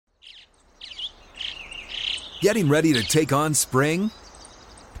Getting ready to take on spring?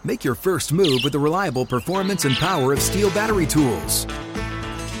 Make your first move with the reliable performance and power of Steel battery tools.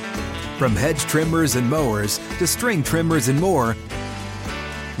 From hedge trimmers and mowers to string trimmers and more,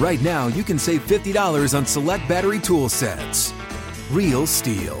 right now you can save $50 on select battery tool sets. Real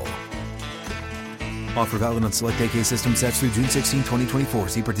Steel. Offer valid on select AK system sets through June 16, 2024.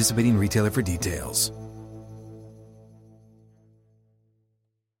 See participating retailer for details.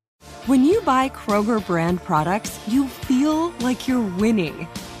 When you buy Kroger brand products, you feel like you're winning.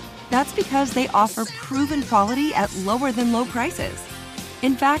 That's because they offer proven quality at lower than low prices.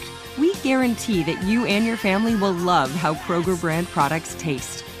 In fact, we guarantee that you and your family will love how Kroger brand products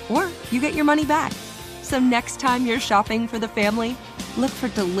taste, or you get your money back. So next time you're shopping for the family, look for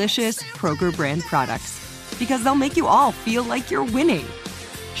delicious Kroger brand products, because they'll make you all feel like you're winning.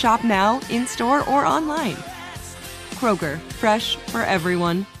 Shop now, in-store, or online. Kroger, fresh for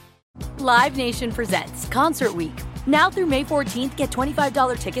everyone. Live Nation presents Concert Week. Now through May 14th, get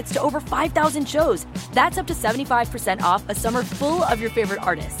 $25 tickets to over 5,000 shows. That's up to 75% off a summer full of your favorite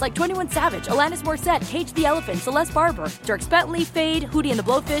artists like 21 Savage, Alanis Morissette, Cage the Elephant, Celeste Barber, Dierks Bentley, Fade, Hootie and the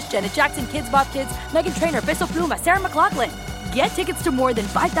Blowfish, Janet Jackson, Kidz Bop Kids, Meghan Trainor, Bissell Pluma, Sarah McLachlan. Get tickets to more than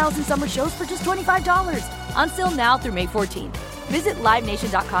 5,000 summer shows for just $25. Until now through May 14th. Visit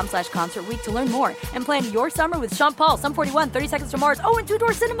LiveNation.com/Concert Week to learn more and plan your summer with Sean Paul, Sum 41, 30 Seconds to Mars, and Two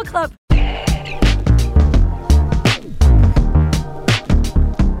Door Cinema Club.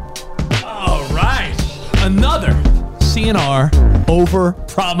 All right. Another CNR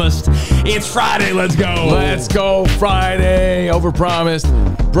Overpromised. It's Friday. Let's go. Let's go Friday.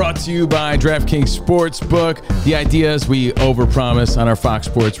 Overpromised. Brought to you by DraftKings Sportsbook. The idea is we overpromise on our Fox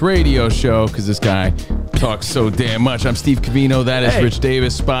Sports radio show because this guy talks so damn much. I'm Steve Covino. That is Rich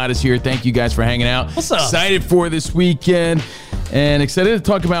Davis. Spot is here. Thank you guys for hanging out. What's up? Excited for this weekend and excited to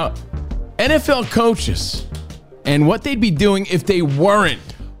talk about NFL coaches and what they'd be doing if they weren't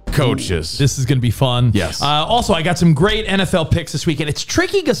coaches. This is going to be fun. Yes. Also, I got some great NFL picks this weekend. It's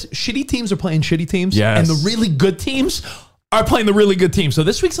tricky because shitty teams are playing shitty teams. Yes. And the really good teams are playing the really good teams. So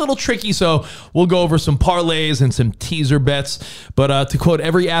this week's a little tricky. So we'll go over some parlays and some teaser bets. But to quote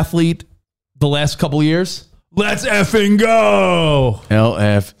every athlete the last couple of years, let's effing go.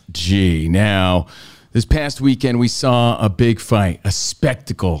 LFG. Now, this past weekend, we saw a big fight, a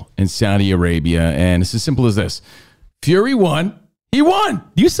spectacle in Saudi Arabia. And it's as simple as this. Fury won. He won.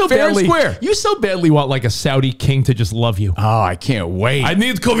 You so fair badly, and square. You so badly want like a Saudi king to just love you. Oh, I can't wait. I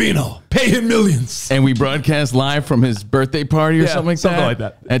need Covino. Pay him millions. And we broadcast live from his birthday party or something like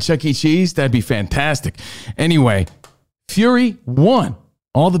that. At Chuck E. Cheese. That'd be fantastic. Anyway, Fury won.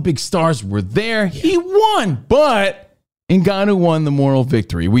 All the big stars were there. He won. But Ngannou won the moral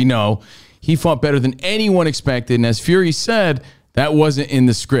victory. We know he fought better than anyone expected. And as Fury said, that wasn't in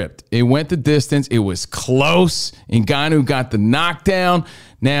the script. It went the distance. It was close. Ngannou got the knockdown.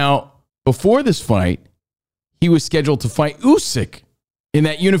 Now, before this fight, he was scheduled to fight Usyk in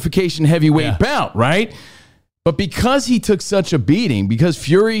that unification heavyweight bout, right? But because he took such a beating, because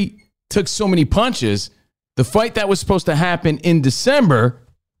Fury took so many punches, the fight that was supposed to happen in December,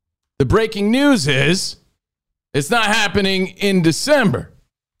 the breaking news is it's not happening in December.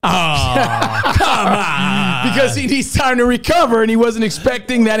 Oh, come on. Because he needs time to recover, and he wasn't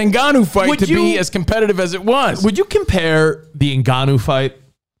expecting that Ngannou fight to be as competitive as it was. Would you compare the Ngannou fight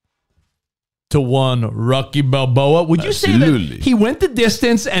to one Rocky Balboa? Would you say that he went the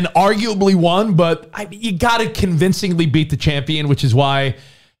distance and arguably won, but you got to convincingly beat the champion, which is why,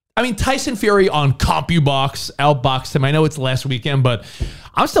 Tyson Fury on CompuBox outboxed him. I know it's last weekend, but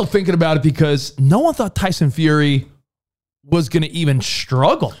I'm still thinking about it because no one thought Tyson Fury was going to even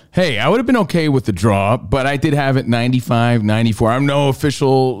struggle. Hey, I would have been okay with the draw, but I did have it 95, 94. I'm no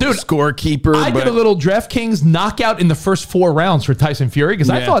official scorekeeper. I did a little DraftKings knockout in the first 4 rounds for Tyson Fury because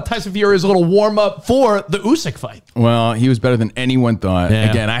I thought Tyson Fury was a little warm-up for the Usyk fight. Well, he was better than anyone thought.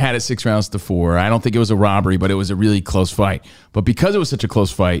 Yeah. Again, I had it 6 rounds to 4. I don't think it was a robbery, but it was a really close fight. But because it was such a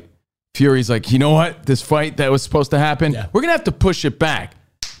close fight, Fury's like, you know what? This fight that was supposed to happen, we're going to have to push it back.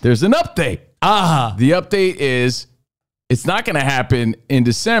 There's an update. The update is it's not going to happen in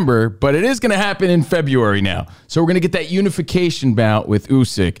December, but it is going to happen in February now. So we're going to get that unification bout with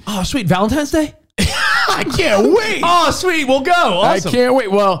Usyk. Oh, sweet. Valentine's Day? I can't wait. Oh, sweet. We'll go. Awesome. I can't wait.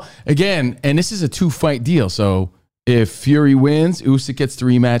 Well, again, and this is a 2-fight deal. So if Fury wins, Usyk gets the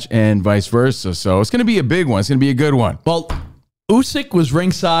rematch and vice versa. So it's going to be a big one. It's going to be a good one. Well, Usyk was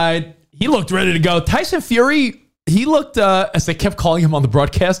ringside. He looked ready to go. Tyson Fury, he looked, as they kept calling him on the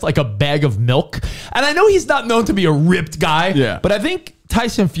broadcast, like a bag of milk. And I know he's not known to be a ripped guy, but I think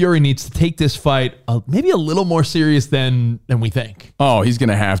Tyson Fury needs to take this fight maybe a little more serious than we think. Oh, he's going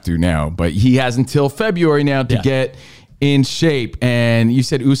to have to now, but he has until February now to get in shape. And you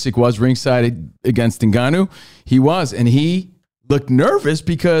said Usyk was ringside against Ngannou. He was, and he looked nervous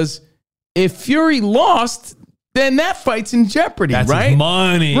because if Fury lost, then that fight's in jeopardy, that's right? His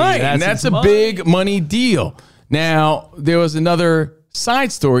money. Right, and that's a big money deal. Now, there was another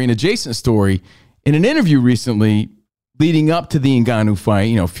side story, an adjacent story, in an interview recently leading up to the Ngannou fight.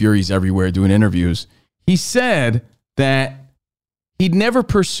 You know, Fury's everywhere doing interviews. He said that he'd never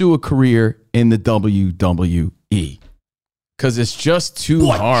pursue a career in the WWE because it's just too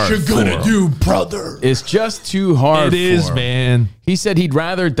hard. What you gonna do, brother? It's just too hard. It is, man. He said he'd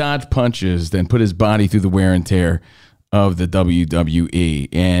rather dodge punches than put his body through the wear and tear of the WWE.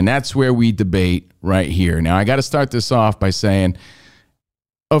 And that's where we debate right here. Now, I got to start this off by saying,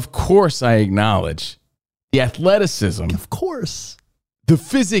 of course, I acknowledge the athleticism. Of course. The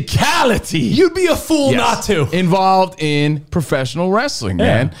physicality. You'd be a fool not to. Involved in professional wrestling,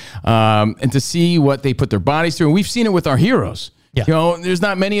 man. And to see what they put their bodies through. And we've seen it with our heroes. Yeah. You know, there's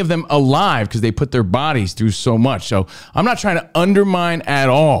not many of them alive because they put their bodies through so much. So I'm not trying to undermine at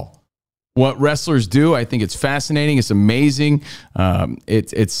all what wrestlers do. I think it's fascinating. It's amazing.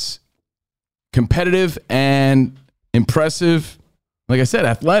 It's competitive and impressive. Like I said,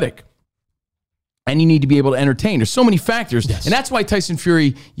 athletic. And you need to be able to entertain. There's so many factors. Yes. And that's why Tyson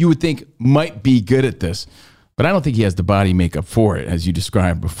Fury, you would think, might be good at this. But I don't think he has the body makeup for it, as you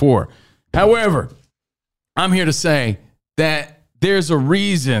described before. However, I'm here to say that there's a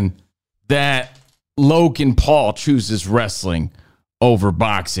reason that Logan Paul chooses wrestling over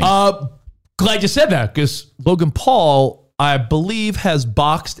boxing. Glad you said that, because Logan Paul, I believe, has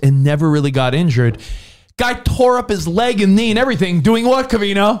boxed and never really got injured. Guy tore up his leg and knee and everything. Doing what,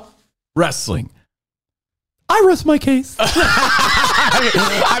 Covino? Wrestling. I rest my case.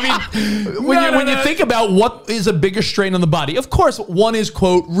 I mean, when you think about what is a bigger strain on the body, of course, one is,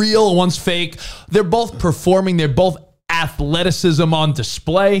 quote, real, one's fake. They're both performing. They're both athleticism on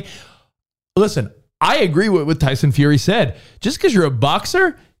display. Listen, I agree with what Tyson Fury said. Just because you're a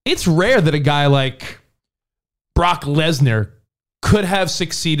boxer, it's rare that a guy like Brock Lesnar could have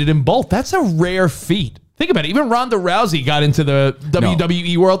succeeded in both. That's a rare feat. Think about it. Even Ronda Rousey got into the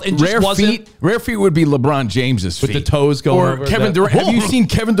WWE world and just wasn't. Rare feet would be LeBron James's feet. With the toes going over. Or Kevin Durant. Have you seen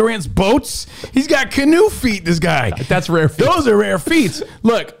Kevin Durant's boats? He's got canoe feet, this guy. That's rare feet. Those are rare feats.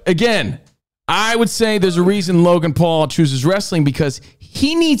 Look, again, I would say there's a reason Logan Paul chooses wrestling because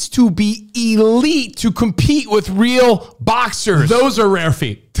he needs to be elite to compete with real boxers. Those are rare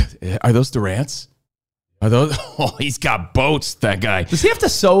feet. Are those Durant's? Are those? Oh, he's got boats, that guy. Does he have to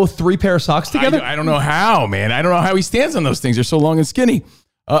sew 3 pair of socks together? I don't know how, man. I don't know how he stands on those things. They're so long and skinny.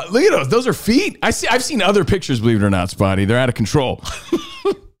 Look at those. Those are feet. I've seen other pictures, believe it or not, Spotty. They're out of control.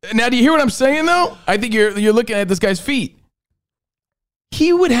 Now, do you hear what I'm saying, though? I think you're looking at this guy's feet.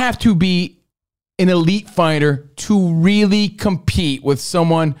 He would have to be an elite fighter to really compete with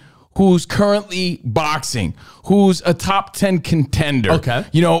someone who's currently boxing, who's a top 10 contender,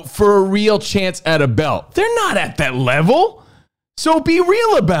 you know, for a real chance at a belt. They're not at that level. So be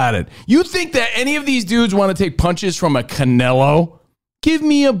real about it. You think that any of these dudes want to take punches from a Canelo? Give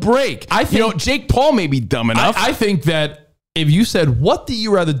me a break. I think, you know, Jake Paul may be dumb enough. I think that if you said, what do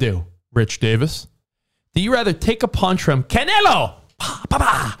you rather do, Rich Davis? Do you rather take a punch from Canelo?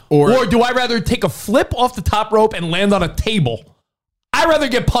 Or do I rather take a flip off the top rope and land on a table? I'd rather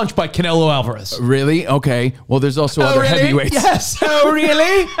get punched by Canelo Alvarez. Really? Okay. Well, there's also other heavyweights. Yes. Oh,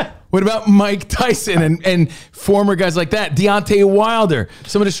 really? What about Mike Tyson and former guys like that? Deontay Wilder,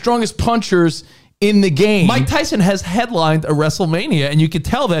 some of the strongest punchers in the game. Mike Tyson has headlined a WrestleMania, and you could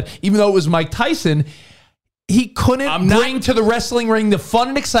tell that even though it was Mike Tyson, he couldn't bring to the wrestling ring the fun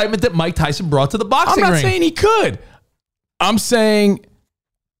and excitement that Mike Tyson brought to the boxing ring. I'm not saying he could. I'm saying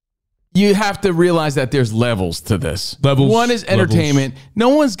you have to realize that there's levels to this. One is entertainment. No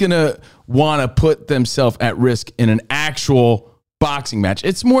one's going to want to put themselves at risk in an actual boxing match.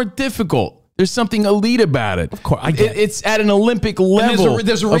 It's more difficult. There's something elite about it. Of course, I get it. It's at an Olympic level.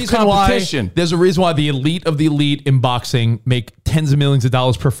 There's a reason why the elite of the elite in boxing make tens of millions of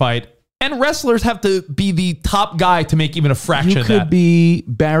dollars per fight, and wrestlers have to be the top guy to make even a fraction of that. You could be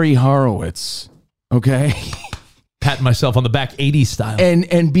Barry Horowitz, okay? Patting myself on the back 80s style.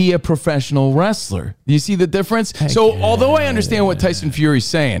 And be a professional wrestler. Do you see the difference? Although I understand what Tyson Fury's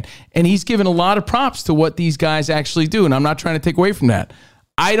saying, and he's given a lot of props to what these guys actually do, and I'm not trying to take away from that,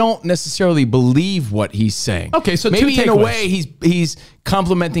 I don't necessarily believe what he's saying. Okay, so maybe in a way he's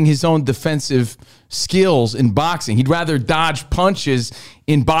complimenting his own defensive skills in boxing. He'd rather dodge punches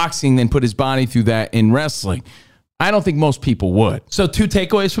in boxing than put his body through that in wrestling. I don't think most people would. So 2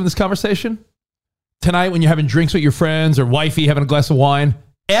 takeaways from this conversation. Tonight, when you're having drinks with your friends or wifey, having a glass of wine,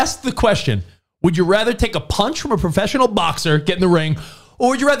 ask the question, would you rather take a punch from a professional boxer, get in the ring, or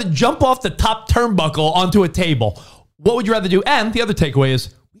would you rather jump off the top turnbuckle onto a table? What would you rather do? And the other takeaway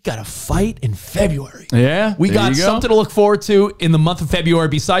is, we got a fight in February. Yeah, we got something to look forward to in the month of February.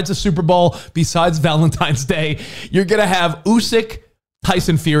 Besides the Super Bowl, besides Valentine's Day, you're going to have Usyk,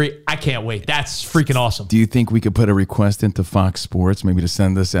 Tyson Fury. I can't wait. That's freaking awesome. Do you think we could put a request into Fox Sports, maybe to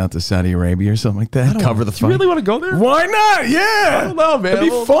send this out to Saudi Arabia or something like that? Cover the fight. Do you really want to go there? Why not? Yeah. I don't know, man.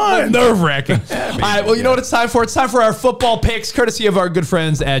 It'd be fun. Nerve-wracking. All right, well, you know what it's time for? It's time for our football picks, courtesy of our good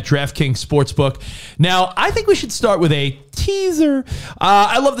friends at DraftKings Sportsbook. Now, I think we should start with a teaser.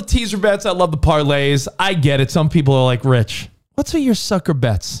 I love the teaser bets. I love the parlays. I get it. Some people are like, Rich, what's with your sucker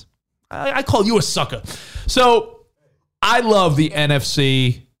bets? I call you a sucker. So, I love the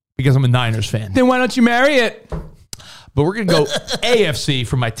NFC because I'm a Niners fan. Then why don't you marry it? But we're going to go AFC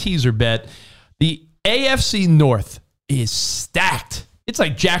for my teaser bet. The AFC North is stacked. It's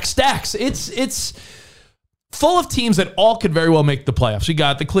like Jack Stacks. It's full of teams that all could very well make the playoffs. You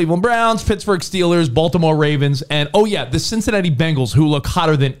got the Cleveland Browns, Pittsburgh Steelers, Baltimore Ravens, and the Cincinnati Bengals, who look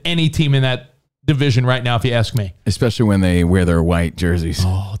hotter than any team in that division right now, if you ask me. Especially when they wear their white jerseys.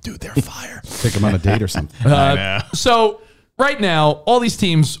 Oh, dude, they're fire. Take them on a date or something. So right now, all these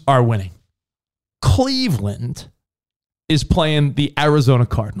teams are winning. Cleveland is playing the Arizona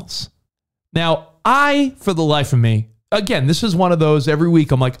Cardinals. Now, for the life of me, again, this is one of those every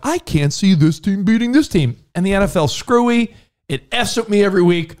week I'm like, I can't see this team beating this team. And the NFL's screwy. It F's with me every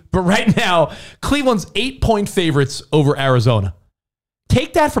week. But right now, Cleveland's 8-point favorites over Arizona.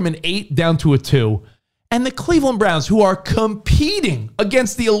 Take that from an 8 down to a 2. And the Cleveland Browns, who are competing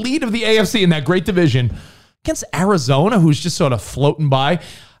against the elite of the AFC in that great division, against Arizona, who's just sort of floating by.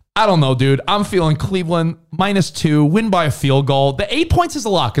 I don't know, dude. I'm feeling Cleveland -2, win by a field goal. The 8 points is a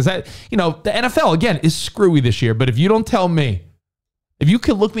lot because the NFL, again, is screwy this year. But if you don't tell me, if you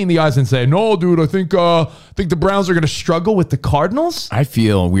could look me in the eyes and say, no, dude, I think the Browns are going to struggle with the Cardinals. I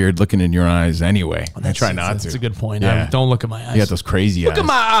feel weird looking in your eyes anyway. I try not to. That's a good point. Yeah. Don't look at my eyes. You got those crazy eyes. Look at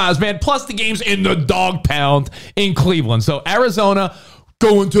my eyes, man. Plus the game's in the dog pound in Cleveland. So Arizona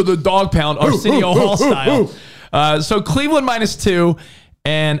going to the dog pound, Arsenio Hall style. So Cleveland -2.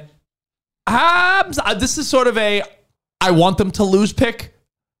 And this is sort of I want them to lose pick.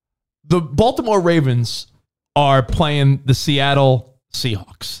 The Baltimore Ravens are playing the Seattle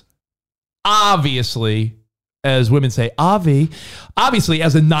Seahawks. Obviously, as women say, obviously,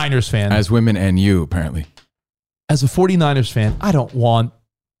 as a Niners fan. As women and you, apparently. As a 49ers fan, I don't want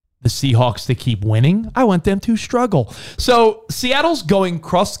the Seahawks to keep winning. I want them to struggle. So Seattle's going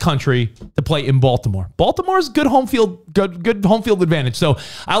cross country to play in Baltimore. Baltimore's good home field advantage. So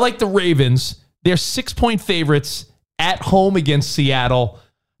I like the Ravens. They're 6-point favorites at home against Seattle.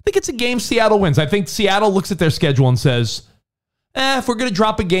 I think it's a game Seattle wins. I think Seattle looks at their schedule and says, if we're going to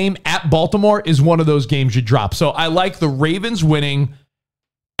drop a game at Baltimore, is one of those games you drop. So I like the Ravens winning,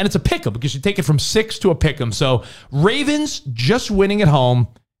 and it's a pick'em because you take it from 6 to a pick'em. So Ravens just winning at home,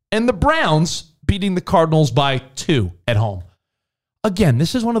 and the Browns beating the Cardinals by 2 at home. Again,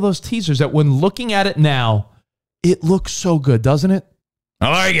 this is one of those teasers that when looking at it now, it looks so good, doesn't it? I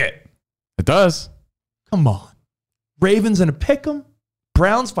like it. It does. Come on. Ravens in a pick'em,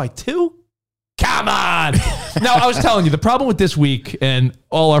 Browns by 2? Come on. Now, I was telling you, the problem with this week, and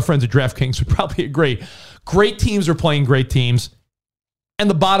all our friends at DraftKings would probably agree, great teams are playing great teams, and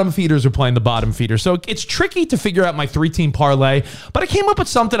the bottom feeders are playing the bottom feeders. So it's tricky to figure out my 3-team parlay, but I came up with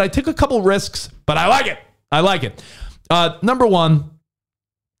something. I took a couple risks, but I like it. I like it. Number one,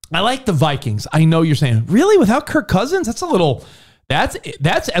 I like the Vikings. I know you're saying, really? Without Kirk Cousins? That's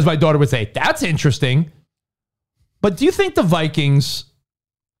as my daughter would say, that's interesting. But do you think the Vikings,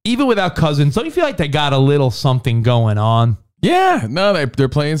 even without Cousins, don't you feel like they got a little something going on? Yeah, no, they're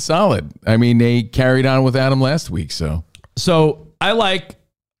playing solid. I mean, they carried on with Adam last week, so I like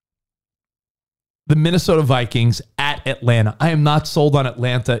the Minnesota Vikings at Atlanta. I am not sold on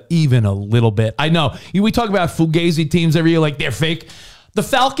Atlanta even a little bit. I know we talk about fugazi teams every year like they're fake. The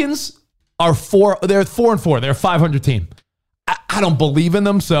Falcons are 4-4. They're a 500 team. I don't believe in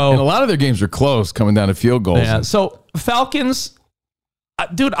them. So, and a lot of their games are close, coming down to field goals. Yeah. So Falcons,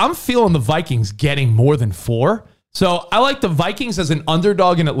 dude, I'm feeling the Vikings getting more than 4. So I like the Vikings as an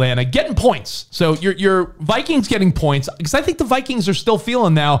underdog in Atlanta, getting points. So your Vikings getting points, because I think the Vikings are still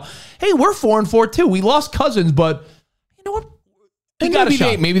feeling now, hey, we're 4-4 too. We lost Cousins, but you know what?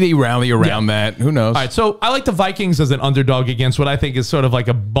 Maybe they rally around that. Who knows? All right, so I like the Vikings as an underdog against what I think is sort of like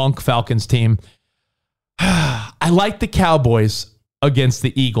a bunk Falcons team. I like the Cowboys against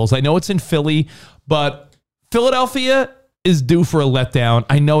the Eagles. I know it's in Philly, but Philadelphia is due for a letdown.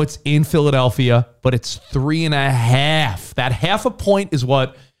 I know it's in Philadelphia, but it's 3.5. That half a point is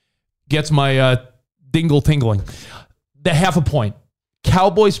what gets my dingle tingling. The half a point.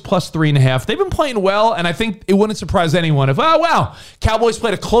 Cowboys plus 3.5. They've been playing well, and I think it wouldn't surprise anyone if, oh, wow, Cowboys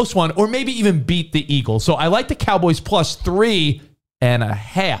played a close one or maybe even beat the Eagles. So I like the Cowboys plus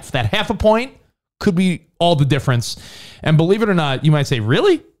 3.5. That half a point could be all the difference. And believe it or not, you might say,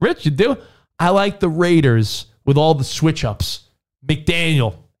 really? Rich, you do? I like the Raiders with all the switch-ups.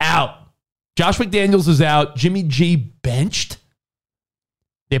 McDaniel, out. Josh McDaniels is out. Jimmy G benched.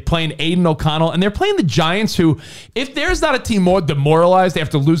 They're playing Aiden O'Connell, and they're playing the Giants, who, if there's not a team more demoralized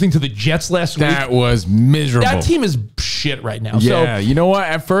after losing to the Jets last week. That was miserable. That team is shit right now. Yeah, you know what?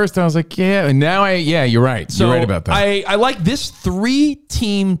 At first, I was like, yeah. And now, you're right. So you're right about that. I like this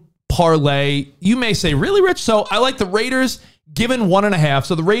 3-team parlay. You may say, really, Rich? So I like the Raiders given 1.5.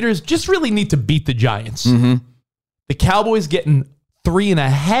 So the Raiders just really need to beat the Giants. Mm-hmm. The Cowboys getting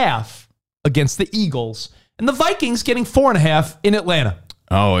 3.5 against the Eagles. And the Vikings getting 4.5 in Atlanta.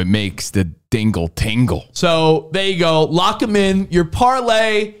 Oh, it makes the dingle tingle. So there you go. Lock them in. Your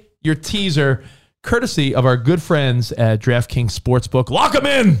parlay, your teaser, courtesy of our good friends at DraftKings Sportsbook. Lock them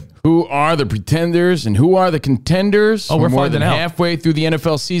in. Who are the pretenders and who are the contenders? Oh, we're more finding than out. halfway through the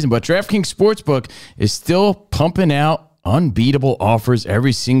NFL season, but DraftKings Sportsbook is still pumping out unbeatable offers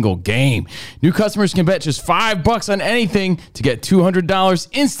every single game. New customers can bet just $5 on anything to get $200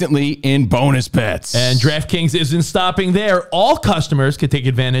 instantly in bonus bets. And DraftKings isn't stopping there. All customers can take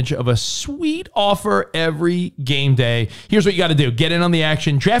advantage of a sweet offer every game day. Here's what you got to do. Get in on the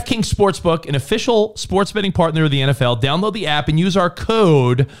action. DraftKings Sportsbook, an official sports betting partner of the NFL. Download the app and use our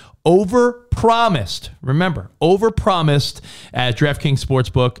code Overpromised. Remember, Overpromised at DraftKings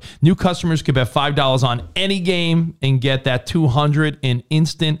Sportsbook. New customers can bet $5 on any game and get that $200 in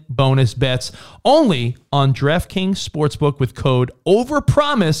instant bonus bets only on DraftKings Sportsbook with code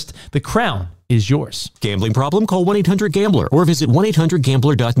Overpromised. The crown is yours. Gambling problem? Call 1-800-GAMBLER or visit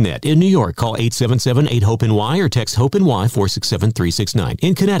 1-800-GAMBLER.net. In New York, call 877-8-HOPE-NY or text HOPE-NY 467-369.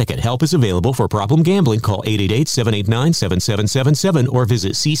 In Connecticut, help is available for problem gambling. Call 888-789-7777 or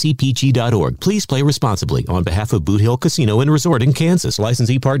visit ccpg.org. Please play responsibly. On behalf of Boot Hill Casino and Resort in Kansas,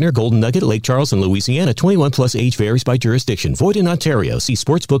 licensee partner Golden Nugget, Lake Charles, and Louisiana. 21 plus age varies by jurisdiction. Void in Ontario. See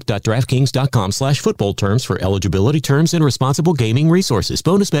sportsbook.draftkings.com/football terms for eligibility terms and responsible gaming resources.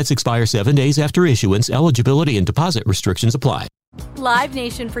 Bonus bets expire 7 days after issuance. Eligibility and deposit restrictions apply. Live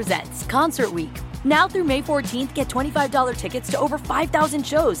Nation presents Concert Week. Now through May 14th, get $25 tickets to over 5,000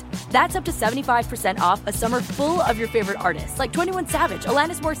 shows. That's up to 75% off a summer full of your favorite artists like 21 Savage,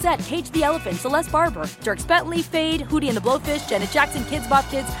 Alanis Morissette, Cage the Elephant, Celeste Barber, Dierks Bentley, Fade, Hootie and the Blowfish, Janet Jackson, Kids Bop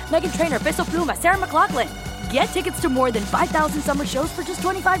Kids, Meghan Trainor, Peso Pluma, Sarah McLachlan. Get tickets to more than 5,000 summer shows for just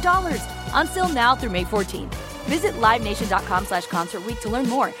 $25. Until now through May 14th. Visit LiveNation.com/Concert Week to learn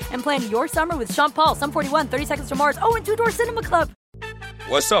more and plan your summer with Sean Paul, Sum 41, 30 Seconds to Mars, and Two Door Cinema Club.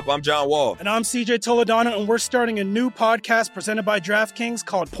 What's up? I'm John Wall. And I'm CJ Toledano, and we're starting a new podcast presented by DraftKings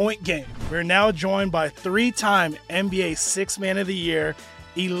called Point Game. We're now joined by 3-time NBA Sixth Man of the Year,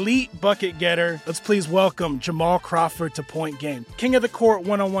 elite bucket getter. Let's please welcome Jamal Crawford to Point Game. King of the Court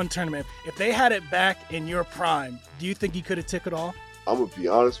one-on-one tournament. If they had it back in your prime, do you think you could have took it all? I'm going to be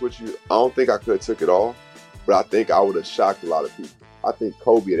honest with you. I don't think I could have took it all, but I think I would have shocked a lot of people. I think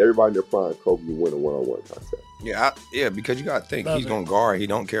Kobe and everybody in their prime, Kobe would win a one-on-one contest. Yeah, because you got to think he's going to guard. He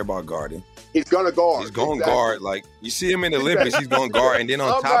don't care about guarding. He's going to guard. He's going to guard. Like, you see him in the Olympics, he's going to guard. And then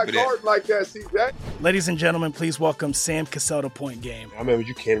on top of that. I'm not guarding like that, see that? Ladies and gentlemen, please welcome Sam Cassell to Point Game. I remember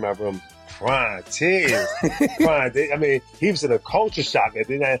you came out from prime 10. I mean, he was in a culture shock. And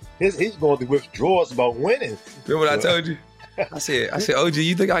then he's going through withdrawals about winning. Remember what I told you? I said, OG,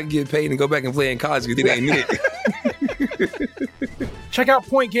 you think I can get paid and go back and play in college because it ain't it? Check out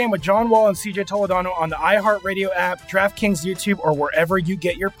Point Game with John Wall and CJ Toledano on the iHeartRadio app, DraftKings YouTube, or wherever you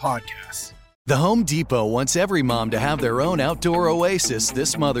get your podcasts. The Home Depot wants every mom to have their own outdoor oasis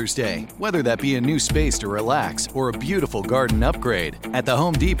this Mother's Day, whether that be a new space to relax or a beautiful garden upgrade. At the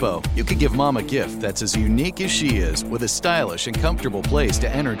Home Depot, you could give mom a gift that's as unique as she is, with a stylish and comfortable place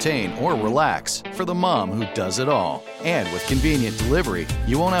to entertain or relax for the mom who does it all. And with convenient delivery,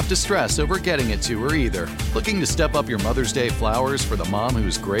 you won't have to stress over getting it to her either. Looking to step up your Mother's Day flowers for the mom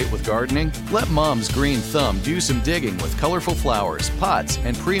who's great with gardening? Let Mom's Green Thumb do some digging with colorful flowers, pots,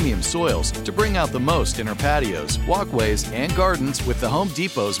 and premium soils to bring out the most in our patios, walkways, and gardens with the Home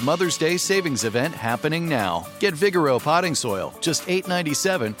Depot's Mother's Day Savings Event happening now. Get Vigoro potting soil, just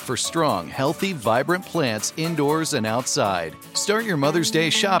 $8.97 for strong, healthy, vibrant plants indoors and outside. Start your Mother's Day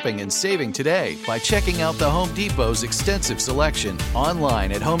shopping and saving today by checking out the Home Depot's extensive selection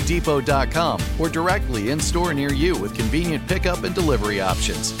online at homedepot.com or directly in-store near you with convenient pickup and delivery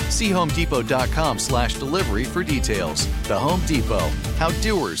options. See homedepot.com/delivery for details. The Home Depot. How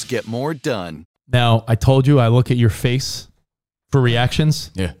doers get more done. Now, I told you I look at your face for reactions.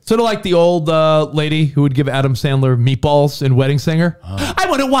 Yeah. Sort of like the old lady who would give Adam Sandler meatballs in Wedding Singer. I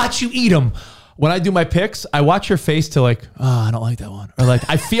want to watch you eat them. When I do my picks, I watch your face to like, I don't like that one. Or like,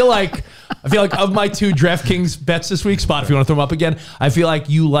 I feel like of my two DraftKings bets this week, Spot, if you want to throw them up again, I feel like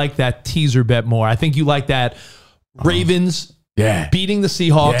you like that teaser bet more. I think you like that Ravens beating the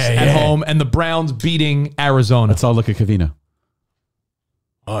Seahawks at home and the Browns beating Arizona. Let's all look at Covino.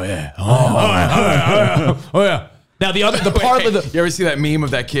 Oh, yeah. Oh, yeah. Now, the part of the... You ever see that meme of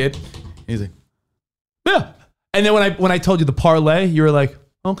that kid? He's like... Yeah. And then when I told you the parlay, you were like,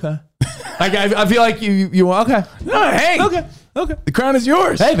 okay. Like, I feel like you okay. No, hey. Okay. The crown is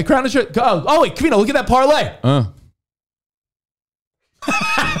yours. Hey, the crown is yours. Oh, wait, Covino, look at that parlay.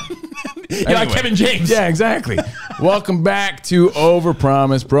 You're like Kevin James. Yeah, exactly. Welcome back to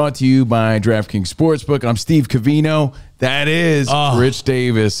Overpromised, brought to you by DraftKings Sportsbook. I'm Steve Covino. That is Rich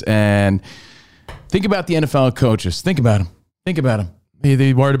Davis. And think about the NFL coaches. Think about them. Are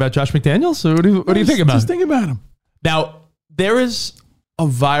you worried about Josh McDaniels? Or what do you think about? Just think about him. Now, there is a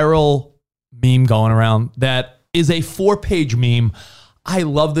viral meme going around that is a 4-page meme. I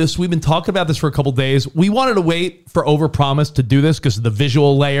love this. We've been talking about this for a couple days. We wanted to wait for Overpromised to do this because of the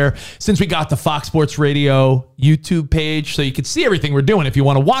visual layer. Since we got the Fox Sports Radio YouTube page, so you can see everything we're doing if you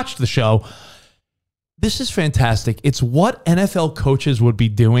want to watch the show. This is fantastic. It's what NFL coaches would be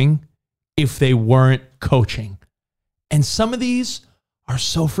doing if they weren't coaching. And some of these are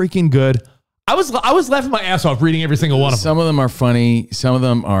so freaking good. I was laughing my ass off reading every single one of them. Some of them are funny. Some of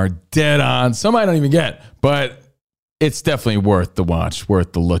them are dead on. Some I don't even get. But it's definitely worth the watch,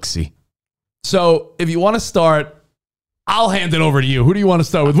 worth the look-see. So if you want to start, I'll hand it over to you. Who do you want to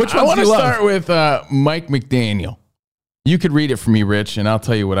start with? Which one do you love? I want to start with Mike McDaniel. You could read it for me, Rich, and I'll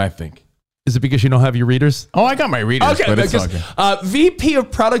tell you what I think. Is it because you don't have your readers? Oh, I got my readers, okay, but it's okay. VP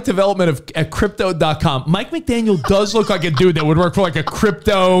of Product Development at Crypto.com. Mike McDaniel does look like a dude that would work for like a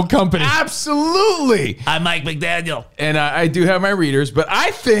crypto company. Absolutely. I'm Mike McDaniel. And I do have my readers, but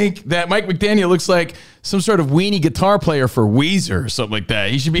I think that Mike McDaniel looks like some sort of weenie guitar player for Weezer or something like that.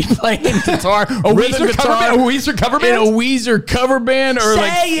 He should be playing guitar, a Weezer cover band, in a Weezer cover band, or say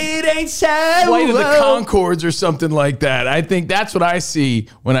like it ain't so. Flight of the Conchords or something like that. I think that's what I see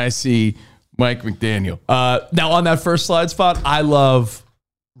when I see Mike McDaniel. Now on that first slide, Spot, I love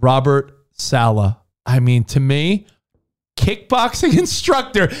Robert Saleh. I mean, to me, kickboxing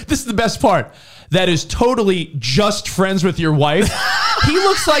instructor. This is the best part. That is totally just friends with your wife. He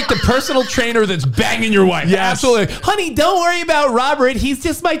looks like the personal trainer that's banging your wife. Yes. Absolutely. Honey, don't worry about Robert. He's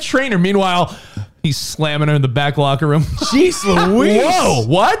just my trainer. Meanwhile, he's slamming her in the back locker room. Jeez Louise. Whoa,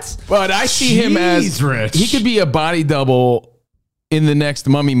 what? But I see him as Rich. He could be a body double in the next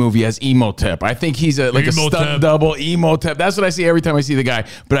Mummy movie as Emotep. I think he's a stunt double Emotep. That's what I see every time I see the guy.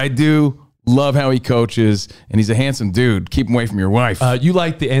 But I do love how he coaches, and he's a handsome dude. Keep him away from your wife. You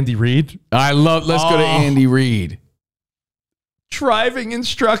like the Andy Reid? Let's go to Andy Reid. Driving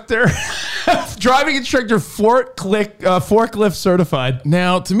instructor, forklift certified.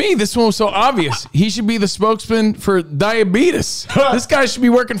 Now, to me, this one was so obvious. He should be the spokesman for diabetes. This guy should be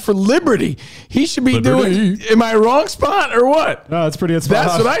working for Liberty. He should be doing. Am I wrong, Spot, or what? No, that's pretty. That's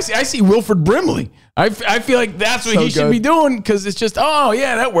what I see. I see Wilford Brimley. I feel like that's what he should be doing because it's just,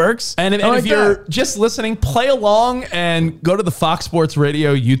 that works. And if you're just listening, play along and go to the Fox Sports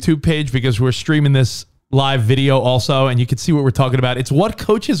Radio YouTube page because we're streaming this live video also, and you can see what we're talking about. It's what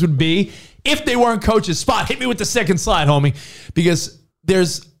coaches would be if they weren't coaches. Spot, hit me with the second slide, homie, because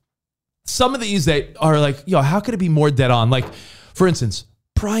there's some of these that are like, how could it be more dead on? Like, for instance,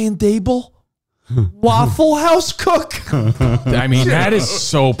 Brian Dable, Waffle House cook. I mean, that is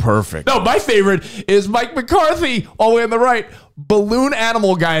so perfect. No, my favorite is Mike McCarthy, all the way on the right. Balloon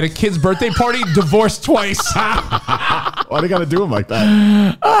animal guy at a kid's birthday party, divorced twice. Why do you got to do him like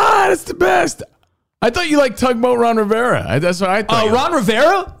that? That's the best. I thought you liked Tugboat Ron Rivera. That's what I thought. Ron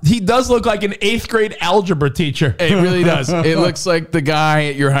Rivera? He does look like an 8th grade algebra teacher. It really does. It looks like the guy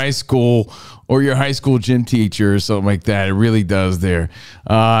at your high school or your high school gym teacher or something like that. It really does there.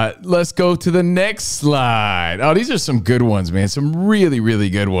 Let's go to the next slide. Oh, these are some good ones, man. Some really, really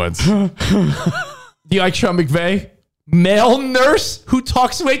good ones. Do you like Sean McVay? male nurse who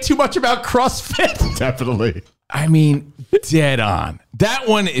talks way too much about CrossFit. Definitely. I mean, dead on. That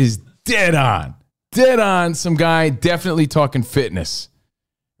one is dead on. Dead on. Some guy definitely talking fitness.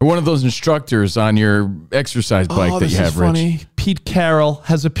 Or one of those instructors on your exercise bike that you have, funny. Rich. Pete Carroll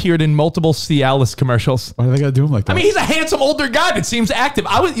has appeared in multiple Cialis commercials. Why do they got to do him like that? I mean, he's a handsome older guy that seems active.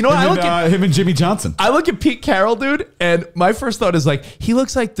 Him and Jimmy Johnson. I look at Pete Carroll, dude, and my first thought is like, he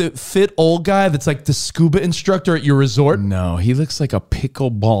looks like the fit old guy that's like the scuba instructor at your resort. No, he looks like a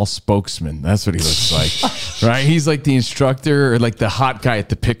pickleball spokesman. That's what he looks like, right? He's like the instructor or like the hot guy at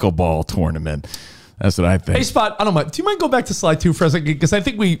the pickleball tournament. That's what I think. Hey, Spot, I don't mind. Do you mind going back to slide 2 for a second? Because I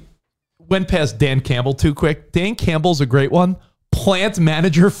think we went past Dan Campbell too quick. Dan Campbell's a great one. Plant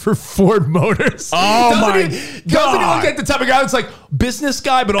manager for Ford Motors. Oh, my God. Doesn't he look like the type of guy that's like business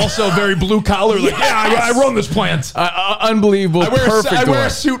guy, but also very blue collar? Like, I run this plant. Unbelievable. I wear a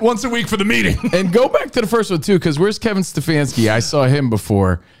suit once a week for the meeting. And go back to the first one, too, because where's Kevin Stefanski? I saw him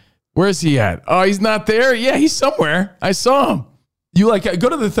before. Where's he at? Oh, he's not there? Yeah, he's somewhere. I saw him. You go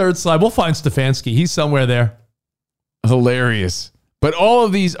to the third slide. We'll find Stefanski. He's somewhere there. Hilarious. But all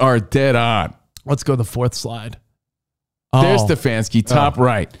of these are dead on. Let's go to the fourth slide. There's Stefanski, top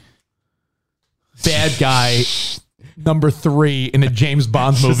right. Bad guy number 3 in a James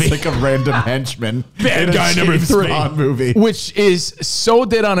Bond movie. Just like a random henchman. Bad guy number 3. Bond movie. Which is so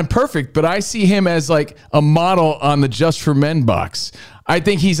dead on and perfect, but I see him as like a model on the Just for Men box. I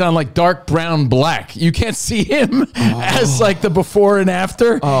think he's on like dark brown black. You can't see him as like the before and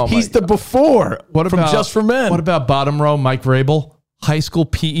after. He's the before from Just for Men. What about bottom row Mike Vrabel? High school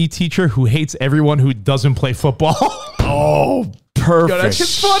PE teacher who hates everyone who doesn't play football. Oh, perfect. Yo, that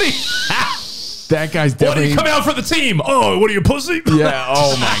shit's funny. That guy's definitely... Why do you come out for the team? Oh, what are you, pussy? Yeah,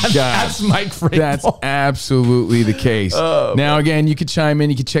 oh my God. That's Mike Vrabel. That's absolutely the case. Now, again, you can chime in.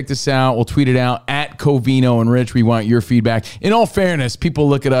 You can check this out. We'll tweet it out at Covino and Rich. We want your feedback. In all fairness, people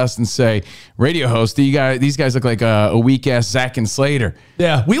look at us and say, radio host, these guys look like a weak-ass Zach and Slater.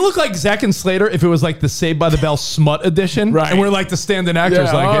 Yeah, we look like Zach and Slater if it was like the Saved by the Bell smut edition. Right. And we're like the stand-in actors.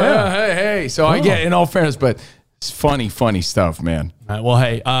 Hey. So I get, in all fairness, but... it's funny stuff, man. All right, well,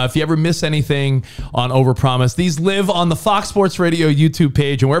 hey, if you ever miss anything on Overpromised, these live on the Fox Sports Radio YouTube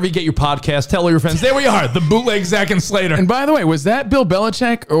page, and wherever you get your podcast, tell all your friends. There we are, the bootleg Zach and Slater. And by the way, was that Bill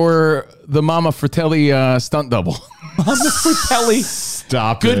Belichick or the Mama Fratelli stunt double? Mama Fratelli.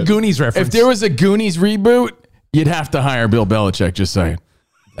 Stop Good it. Goonies reference. If there was a Goonies reboot, you'd have to hire Bill Belichick, just saying.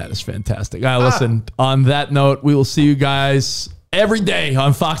 That is fantastic. All right, listen, on that note, we will see you guys every day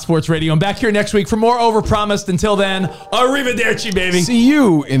on Fox Sports Radio. I'm back here next week for more Overpromised. Until then, arrivederci, baby. See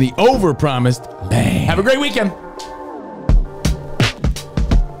you in the Overpromised land. Have a great weekend.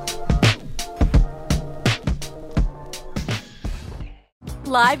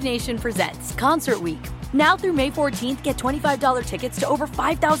 Live Nation presents Concert Week. Now through May 14th, get $25 tickets to over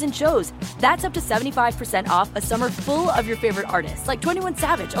 5,000 shows. That's up to 75% off a summer full of your favorite artists like 21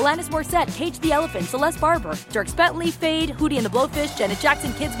 Savage, Alanis Morissette, Cage the Elephant, Celeste Barber, Dierks Bentley, Fade, Hootie and the Blowfish, Janet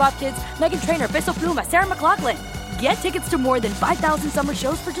Jackson, Kids Bop Kids, Meghan Trainor, Peso Pluma, Sarah McLachlan. Get tickets to more than 5,000 summer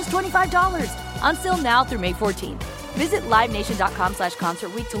shows for just $25. Until now through May 14th. Visit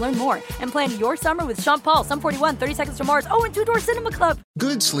LiveNation.com/Concert Week to learn more and plan your summer with Sean Paul, Sum 41, 30 Seconds to Mars, and Two Door Cinema Club.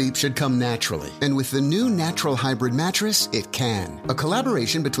 Good sleep should come naturally, and with the new Natural Hybrid mattress, it can. A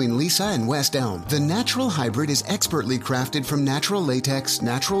collaboration between Lisa and West Elm, the Natural Hybrid is expertly crafted from natural latex,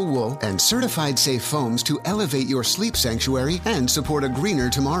 natural wool, and certified safe foams to elevate your sleep sanctuary and support a greener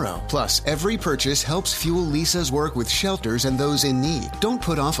tomorrow. Plus, every purchase helps fuel Lisa's work with shelters and those in need. Don't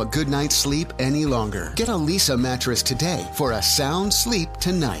put off a good night's sleep any longer. Get a Lisa mattress today for a sound sleep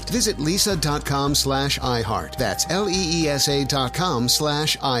tonight. Visit lisa.com/iHeart. That's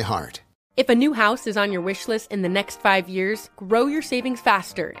LEESA.com/iHeart. If a new house is on your wish list in the next 5 years, grow your savings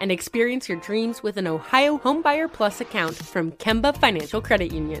faster and experience your dreams with an Ohio Homebuyer Plus account from Kemba Financial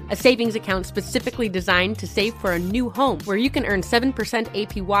Credit Union. A savings account specifically designed to save for a new home where you can earn 7%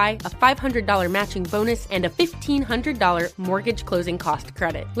 APY, a $500 matching bonus, and a $1,500 mortgage closing cost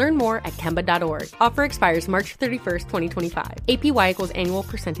credit. Learn more at Kemba.org. Offer expires March 31st, 2025. APY equals annual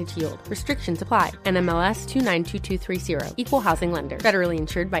percentage yield. Restrictions apply. NMLS 292230. Equal housing lender. Federally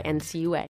insured by NCUA.